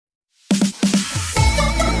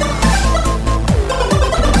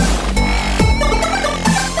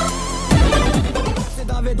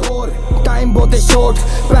Schott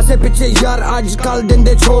पैसे पिछे यार आजकल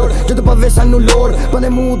दिंदे छोड़ जद पवे सानू लोड़ बंदे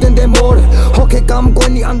मुंह दिंदे मोड़ होके काम कोई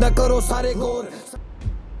नहीं आंदा करो सारे गौर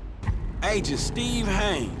Agent Steve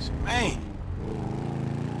Haynes, man.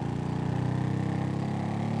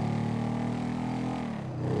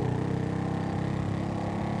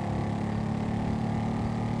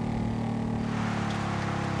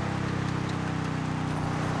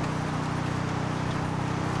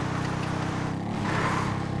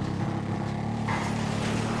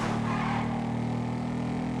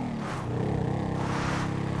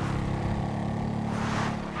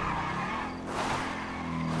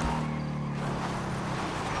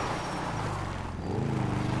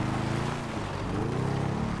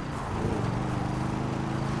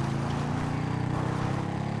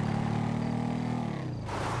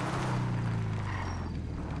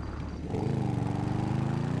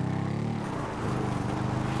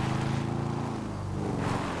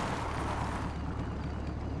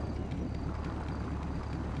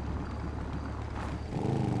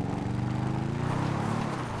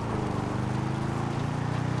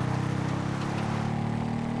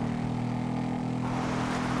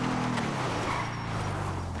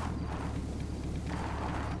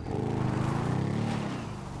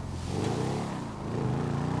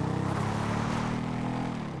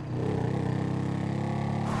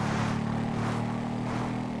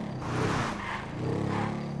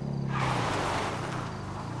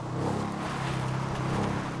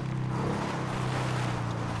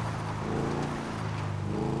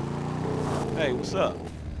 Hey, what's up?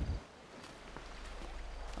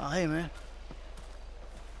 Oh, hey, man.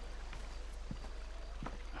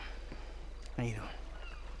 How you doing?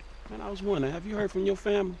 Man, I was wondering, have you heard from your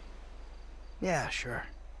family? Yeah, sure.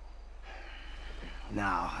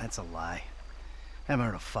 No, that's a lie. Haven't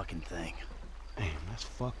heard a fucking thing. Damn, that's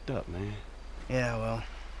fucked up, man. Yeah, well,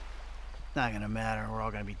 not gonna matter. We're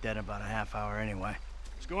all gonna be dead in about a half hour anyway.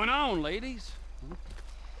 What's going on, ladies?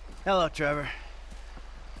 Hello, Trevor.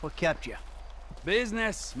 What kept you?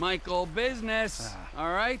 Business, Michael, business.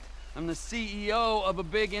 All right? I'm the CEO of a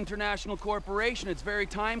big international corporation. It's very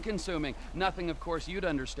time-consuming. Nothing, of course, you'd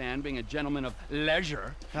understand, being a gentleman of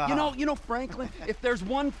leisure. You know, Franklin, if there's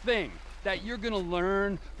one thing that you're gonna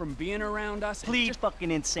learn from being around us... Please fucking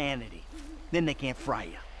insanity. Then they can't fry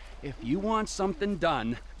you. If you want something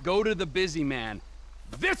done, go to the busy man.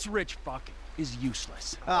 This rich fuck is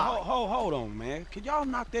useless. Hold on, man. Could y'all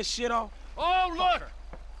knock that shit off? Oh, look!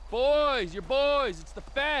 Boys, you're boys. It's the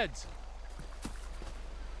feds.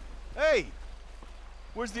 Hey!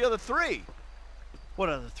 Where's the other three? What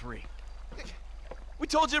other three? We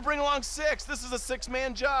told you to bring along 6. This is a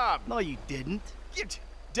 6-man job. No, you didn't.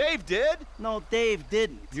 Dave did? No, Dave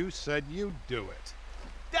didn't. You said you'd do it.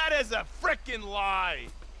 That is a frickin' lie.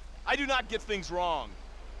 I do not get things wrong.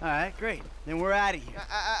 All right, great. Then we're out of here.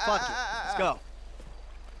 Fuck it. Let's go.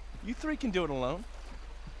 You 3 can do it alone.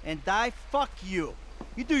 And fuck you.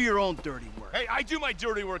 You do your own dirty work. Hey, I do my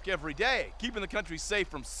dirty work every day, keeping the country safe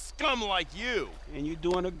from scum like you. And you're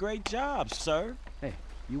doing a great job, sir. Hey,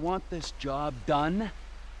 you want this job done?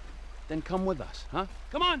 Then come with us, huh?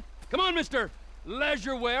 Come on, Mr.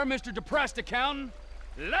 Leisureware, Mr. Depressed Accountant.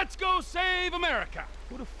 Let's go save America.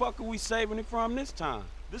 Who the fuck are we saving it from this time?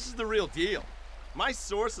 This is the real deal. My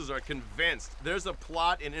sources are convinced there's a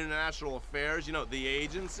plot in international affairs, you know, the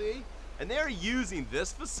agency, and they're using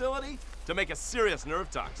this facility to make a serious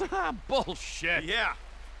nerve toxin. Bullshit. Yeah.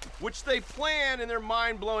 Which they plan in their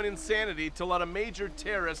mind-blowing insanity to let a major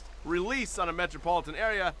terrorist release on a metropolitan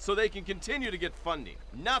area so they can continue to get funding.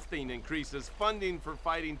 Nothing increases funding for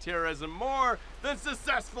fighting terrorism more than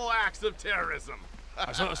successful acts of terrorism.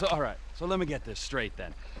 All right. So let me get this straight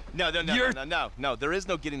then. No, there is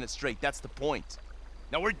no getting it straight. That's the point.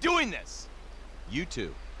 Now we're doing this. You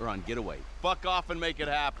 2 are on getaway. Fuck off and make it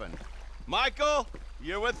happen. Michael,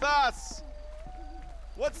 you're with us.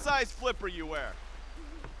 What size flipper you wear?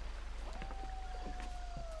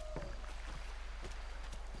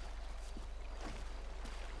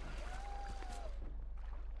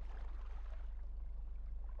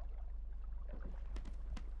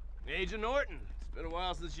 Agent Norton, it's been a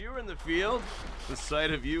while since you were in the field. The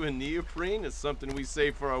sight of you in neoprene is something we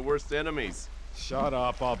save for our worst enemies. Shut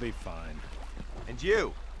up, I'll be fine. And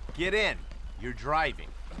you, get in. You're driving.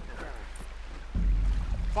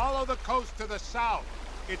 Follow the coast to the south.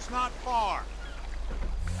 It's not far.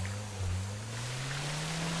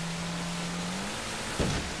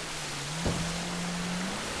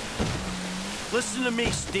 Listen to me,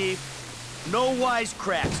 Steve. No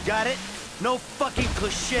wisecracks, got it? No fucking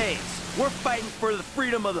cliches. We're fighting for the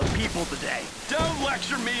freedom of the people today. Don't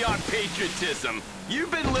lecture me on patriotism.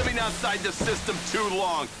 You've been living outside the system too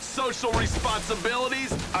long. Social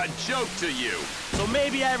responsibilities, a joke to you. So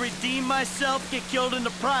maybe I redeem myself, get killed in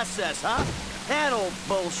the process, huh? That old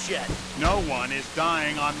bullshit. No one is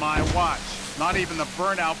dying on my watch. Not even the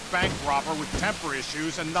burnout bank robber with temper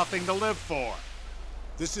issues and nothing to live for.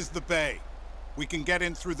 This is the bay. We can get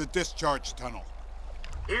in through the discharge tunnel.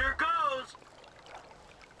 Here goes.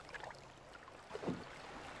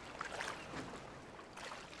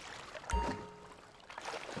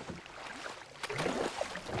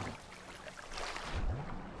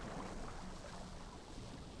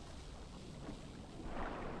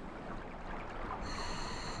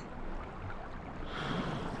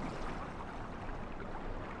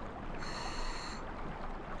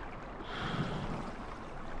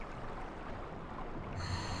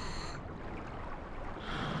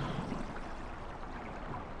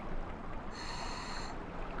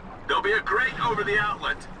 There'll be a grate over the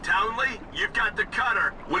outlet. Townley, you've got the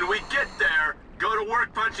cutter. When we get there, go to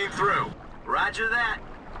work punching through. Roger that.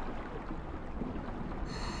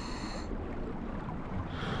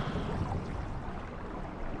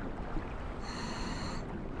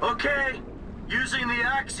 Okay, using the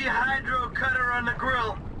oxyhydro cutter on the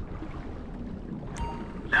grill.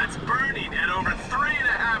 That's burning at over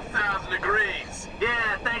 3,500 degrees.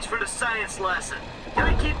 Yeah, thanks for the science lesson. Can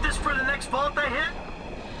I keep this for the next vault I hit?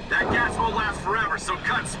 That gas won't last forever, so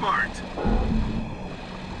cut smart.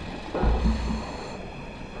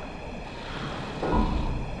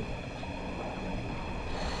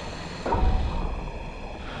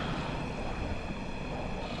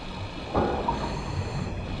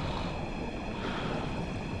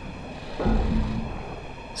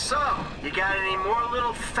 So, you got any more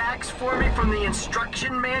little facts for me from the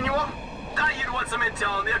instruction manual? Thought you'd want some intel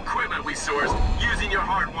on the equipment we sourced using your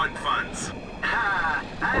hard-won funds. Ha!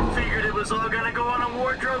 I figured it was all gonna go on a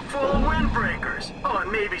wardrobe full of windbreakers. Oh,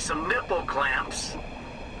 and maybe some nipple clamps.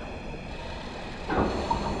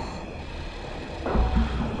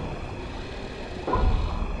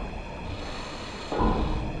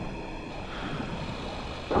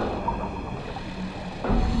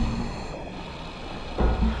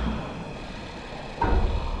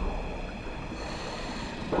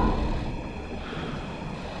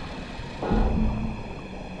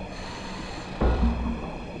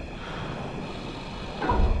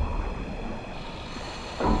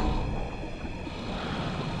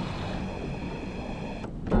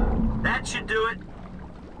 That should do it.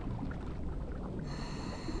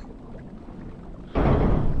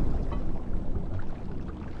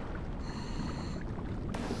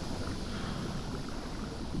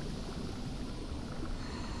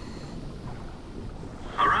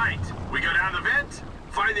 All right, we go down the vent,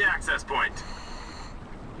 find the access point.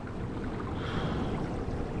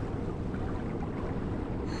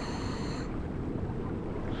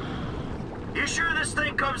 You sure this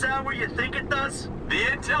thing comes out where you think it does? The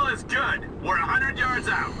intel is good. We're 100 yards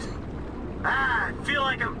out. I feel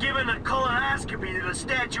like I'm giving a colonoscopy to the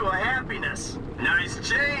Statue of Happiness. Nice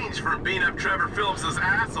change from beating up Trevor Phillips's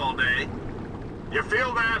ass all day. You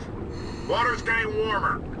feel that? Water's getting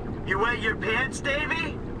warmer. You wet your pants,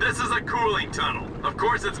 Davey? This is a cooling tunnel. Of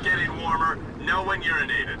course it's getting warmer. No one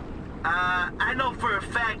urinated. I know for a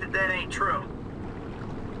fact that that ain't true.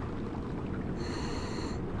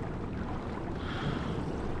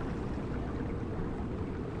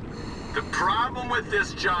 The problem with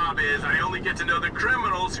this job is I only get to know the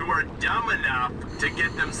criminals who are dumb enough to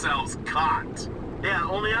get themselves caught. Yeah,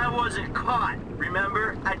 only I wasn't caught,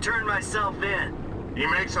 remember? I turned myself in. He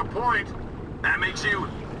makes a point. That makes you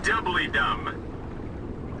doubly dumb.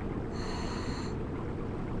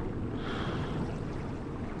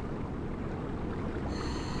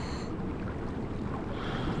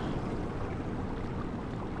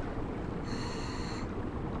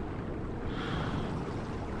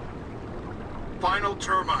 Final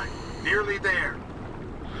turbine. Nearly there.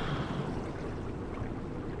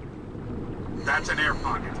 That's an air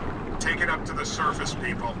pocket. Take it up to the surface,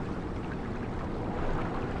 people.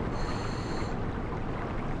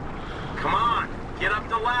 Come on, get up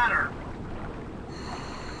the ladder.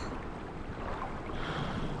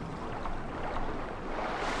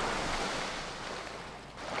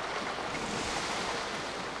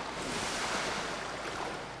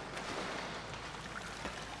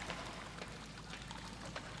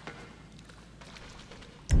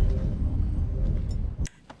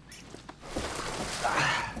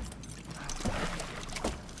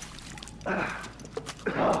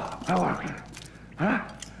 How are we? Huh?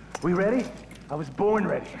 We ready? I was born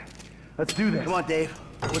ready. Let's do this. Come on, Dave.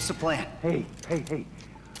 What's the plan? Hey.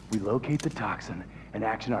 We locate the toxin and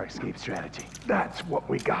action our escape strategy. That's what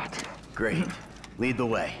we got. Great. Lead the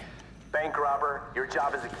way. Bank robber, your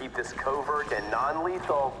job is to keep this covert and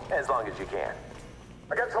non-lethal as long as you can.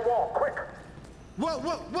 Against the wall, quick! Whoa,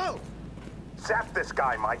 whoa, whoa! Zap this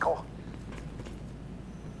guy, Michael.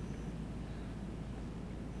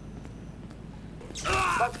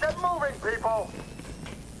 Let's get moving, people!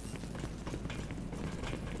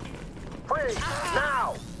 Freeze!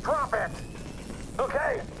 Now! Drop it!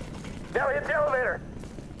 Okay, now hit the elevator.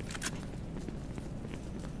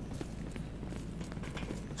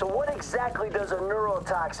 So what exactly does a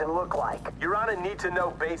neurotoxin look like? You're on a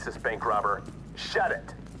need-to-know basis, bank robber. Shut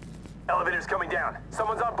it. Elevator's coming down.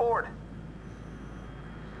 Someone's on board.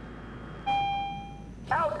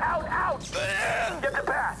 Out, out, out! Get the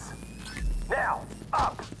pass. Now,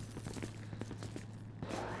 up.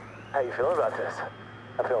 How you feeling about this?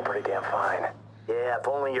 I'm feeling pretty damn fine. Yeah, if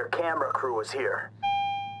only your camera crew was here.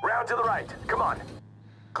 Round to the right. Come on.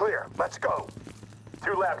 Clear. Let's go.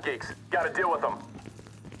 2 lab geeks. Gotta deal with them.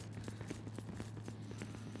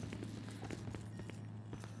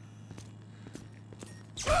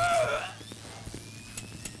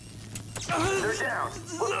 They're down.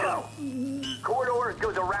 Let's go. Corridor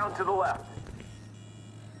goes around to the left.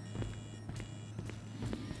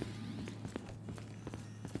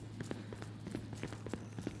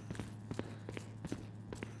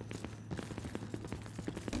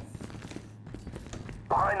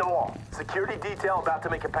 Behind the wall. Security detail about to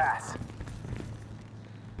make a pass.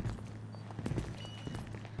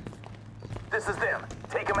 This is them.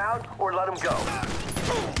 Take them out or let them go.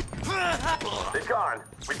 They've gone.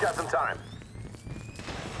 We've got some time.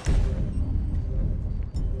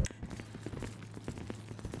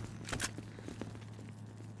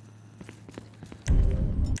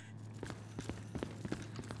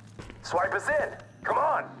 Swipe us in. Come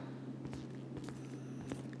on.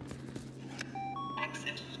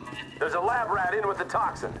 There's a lab rat in with the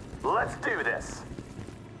toxin. Let's do this.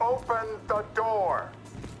 Open the door.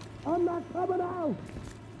 I'm not coming out!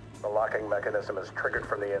 The locking mechanism is triggered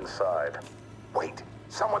from the inside. Wait,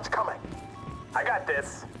 someone's coming. I got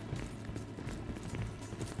this.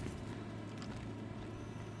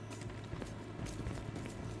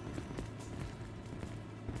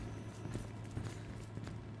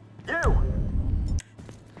 You!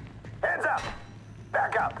 Hands up!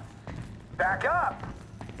 Back up! Back up!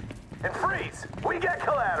 And freeze! We get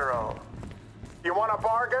collateral! You want a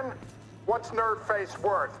bargain? What's Nerd Face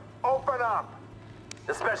worth? Open up!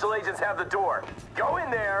 The special agents have the door. Go in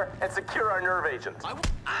there and secure our nerve agent.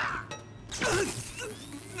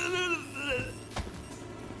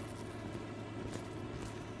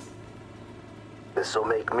 This'll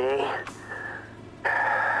make me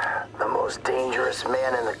the most dangerous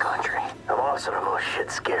man in the country. I'm also the most shit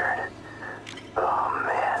scared. Oh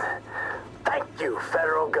man. Thank you,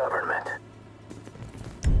 federal government.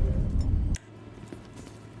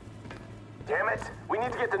 Damn it! We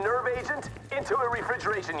need to get the nerve agent into a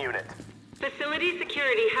refrigeration unit. Facility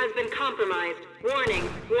security has been compromised. Warning,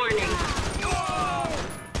 warning.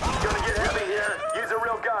 It's gonna get heavy here. Use a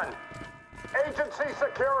real gun. Agency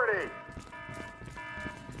security!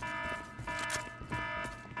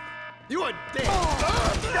 You are dead!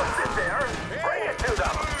 Don't sit there! Bring it to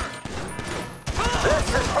them! This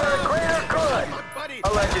is for the greater good!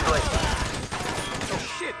 Allegedly.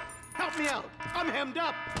 Oh shit! Help me out! I'm hemmed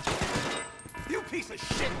up! You piece of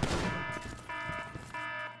shit!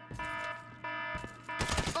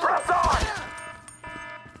 Press on!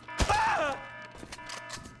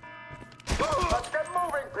 Let's get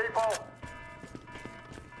moving, people!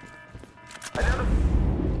 Another...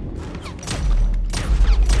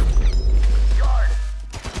 Guard!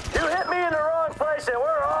 You hit me in the wrong place and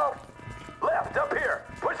we're off! Left, up here!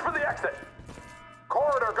 Push for the exit!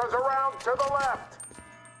 Corridor goes around to the left!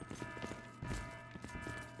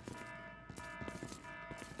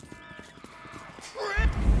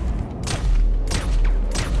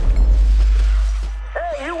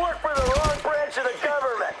 Hey, you work for the wrong branch of the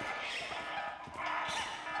government!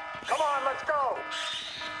 Come on, let's go!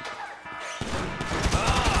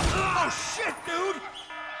 Oh shit, dude!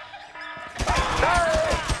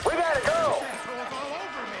 Sorry! We gotta go! Assholes all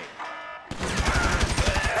over me!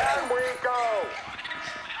 And we go!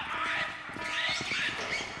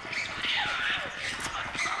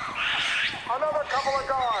 Another couple of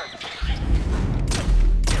guards!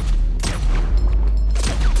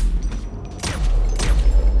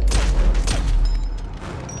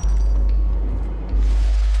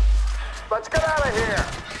 Let's get out of here!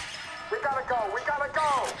 We gotta go, we gotta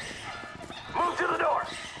go! Move to the door!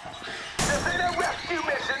 This ain't a rescue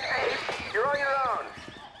mission, Abe! You're on your own!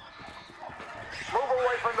 Move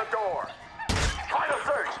away from the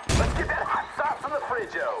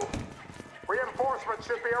reinforcements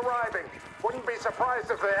should be arriving. Wouldn't be surprised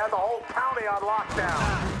if they had the whole county on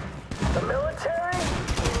lockdown. The military?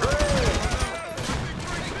 Great!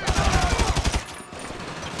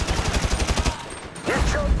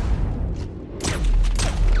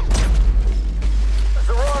 That's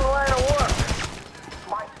the wrong line of work.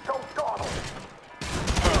 Mike, don't dawdle.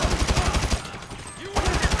 You want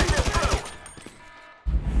to see this through?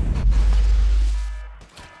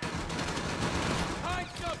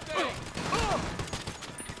 Hide something!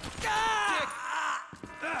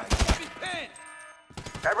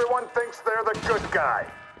 Everyone thinks they're the good guy.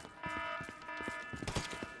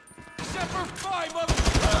 Semper Fi, mother...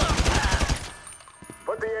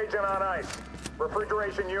 Put the agent on ice.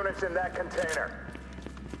 Refrigeration units in that container.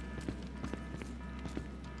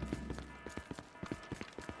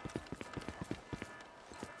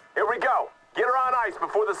 Here we go. Get her on ice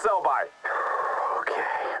before the sell-by. Okay,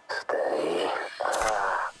 steady.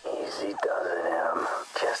 Easy does it, Em.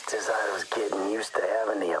 Just as I was getting used to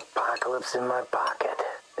having the apocalypse in my pocket.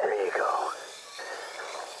 There you go.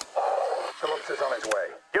 Phillips is on his way.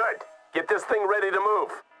 Good. Get this thing ready to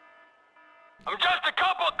move. I'm just a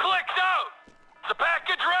couple clicks out. Is the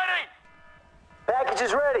package ready? Package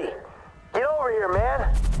is ready. Get over here,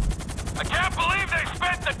 man. I can't believe they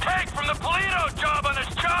spent the tank from the Polito job on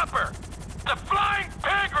this chopper. It's a flying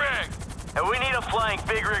pig rig. And we need a flying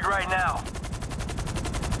big rig right now.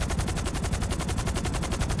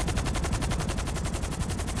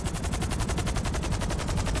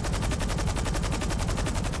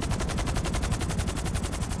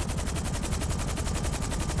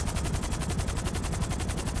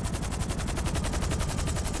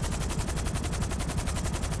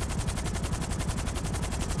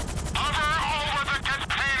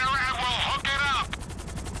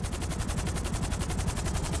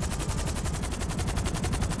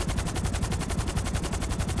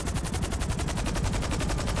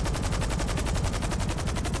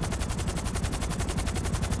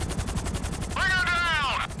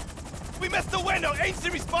 Agency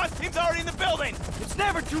response team's already in the building! It's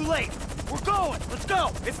never too late! We're going! Let's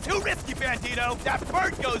go! It's too risky, Bandito! That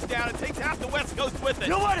bird goes down and takes half the West Coast with it!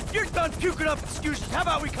 You know what? If you're done puking up excuses, how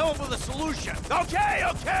about we come up with a solution? Okay,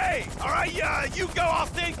 okay! Alright, you go, I'll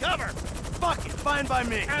stay in cover! Fuck it, fine by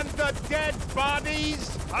me. And the dead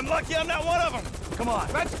bodies? I'm lucky I'm not one of them! Come on.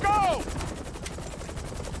 Let's go!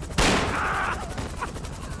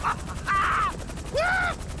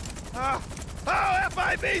 Oh,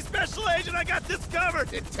 FIB Special Agent, I got this covered!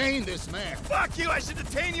 Detain this man. Fuck you, I should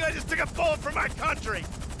detain you, I just took a bullet for my country!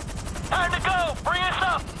 Time to go! Bring us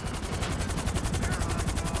up!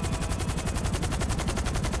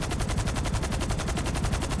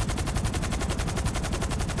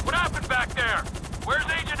 What happened back there? Where's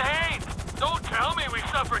Agent Haynes? Don't tell me we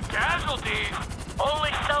suffered casualties.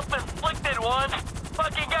 Only self-inflicted ones.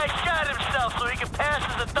 Fucking guy shot himself so he could pass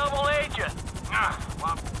as a double agent.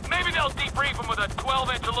 Well, maybe they'll debrief him with a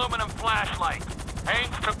 12-inch aluminum flashlight.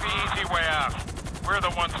 Haynes took the easy way out. We're the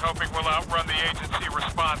ones hoping we'll outrun the agency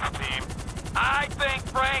response team. I think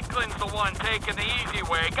Franklin's the one taking the easy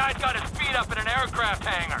way. Guy's got his feet up in an aircraft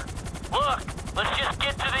hangar. Look, let's just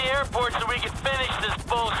get to the airport so we can finish this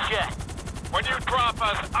bullshit. When you drop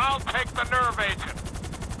us, I'll take the nerve agent.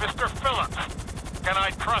 Mr. Phillips, can I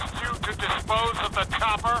trust you to dispose of the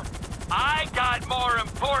chopper? I got more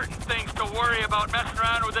important things to worry about messing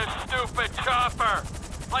around with this stupid chopper.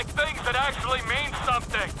 Like things that actually mean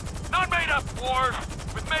something. Not made-up wars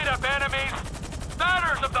with made-up enemies.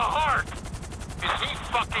 Matters of the heart. Is he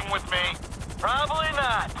fucking with me? Probably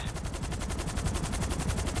not.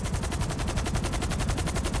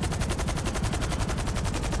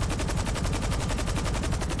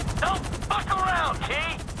 Don't fuck around, T!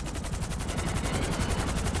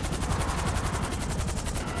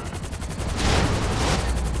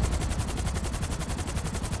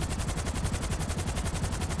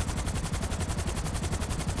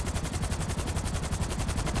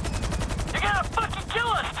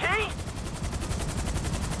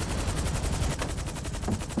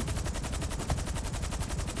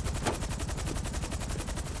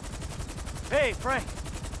 Hey, Frank.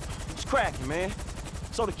 What's cracking, man?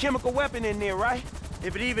 So the chemical weapon in there, right?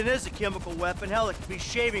 If it even is a chemical weapon, hell, it could be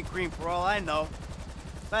shaving cream for all I know.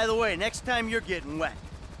 By the way, next time you're getting wet.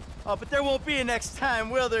 Oh, but there won't be a next time,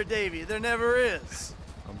 will there, Davey? There never is.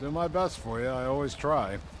 I'll do my best for you. I always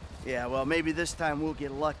try. Yeah, well, maybe this time we'll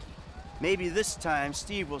get lucky. Maybe this time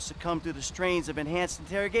Steve will succumb to the strains of enhanced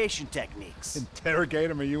interrogation techniques.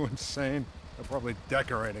 Interrogate him? Are you insane? They're probably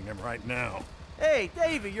decorating him right now. Hey,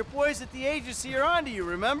 Davey, your boys at the agency are onto you,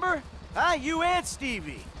 remember? Huh? You and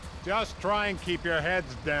Stevie. Just try and keep your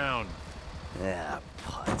heads down. Yeah,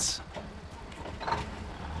 putz.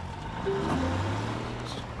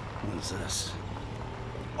 What is this?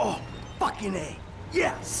 Oh, fucking A.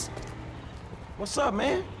 Yes! What's up,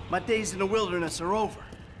 man? My days in the wilderness are over.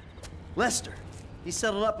 Lester, he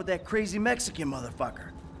settled up with that crazy Mexican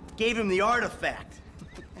motherfucker. Gave him the artifact.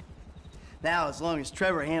 Now, as long as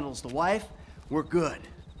Trevor handles the wife, we're good.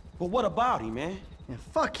 But what about him, man? Yeah,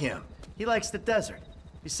 fuck him. He likes the desert.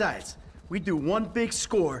 Besides, we do one big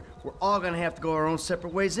score, we're all gonna have to go our own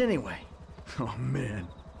separate ways anyway. Oh, man.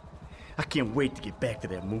 I can't wait to get back to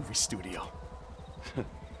that movie studio.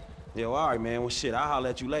 Yo, all right, man. Well, shit, I'll holler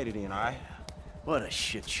at you later then, all right? What a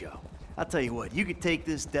shit show. I'll tell you what, you could take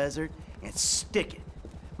this desert and stick it.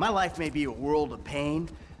 My life may be a world of pain,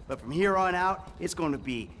 but from here on out, it's gonna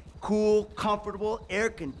be cool, comfortable,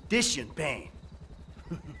 air-conditioned pain.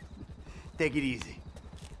 Take it easy.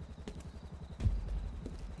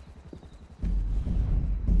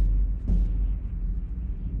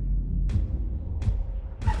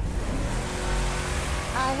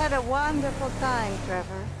 I had a wonderful time,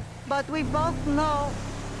 Trevor. But we both know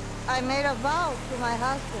I made a vow to my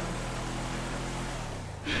husband.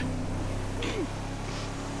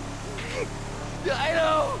 I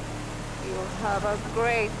know! You have a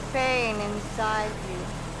great pain inside you,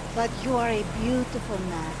 but you are a beautiful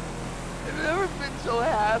man. I've never been so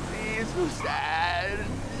happy, so sad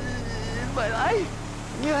in my life.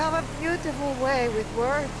 You have a beautiful way with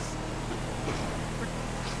words.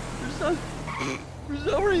 For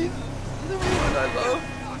some reason, everyone I love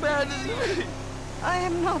abandons me. I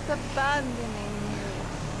am not abandoning you.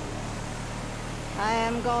 I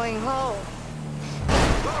am going home.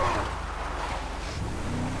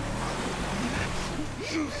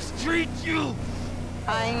 Street you!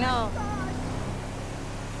 I know.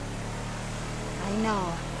 I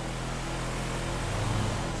know.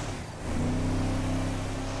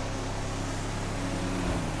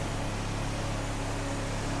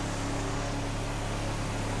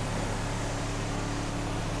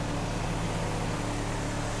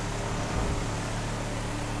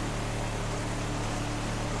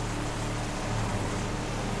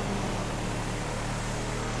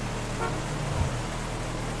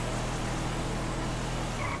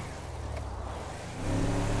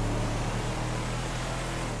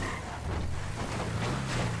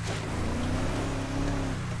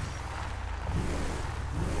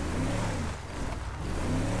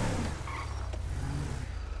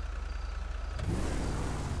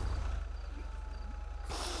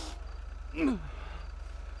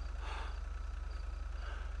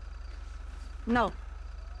 No.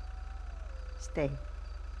 Stay.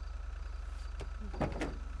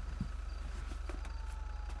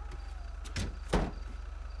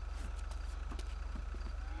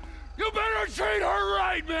 You better treat her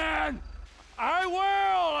right, man! I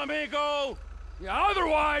will, amigo! Yeah,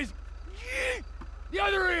 otherwise, the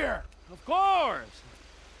other ear! Of course!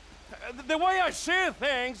 The way I see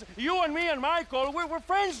things, you and me and Michael, we're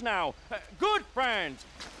friends now. Good friends.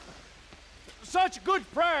 Such good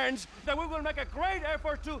friends that we will make a great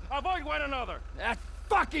effort to avoid one another. That's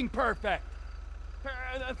fucking perfect!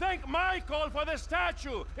 Thank Michael for the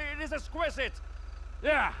statue. It is exquisite.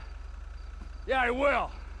 Yeah. Yeah, I will.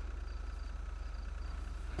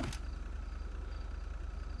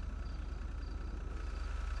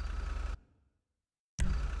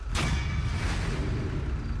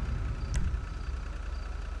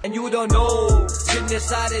 And you don't know जितने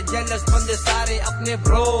सारे jealous बंदे सारे अपने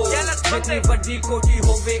bro जितनी बड़ी कोठी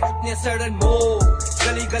होवे उतने sudden mo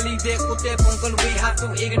गली गली दे कुत्ते पंकल we have to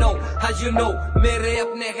ignore as you know मेरे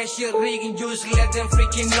अपने है shit rigging juice let them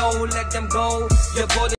freaking know let them go ये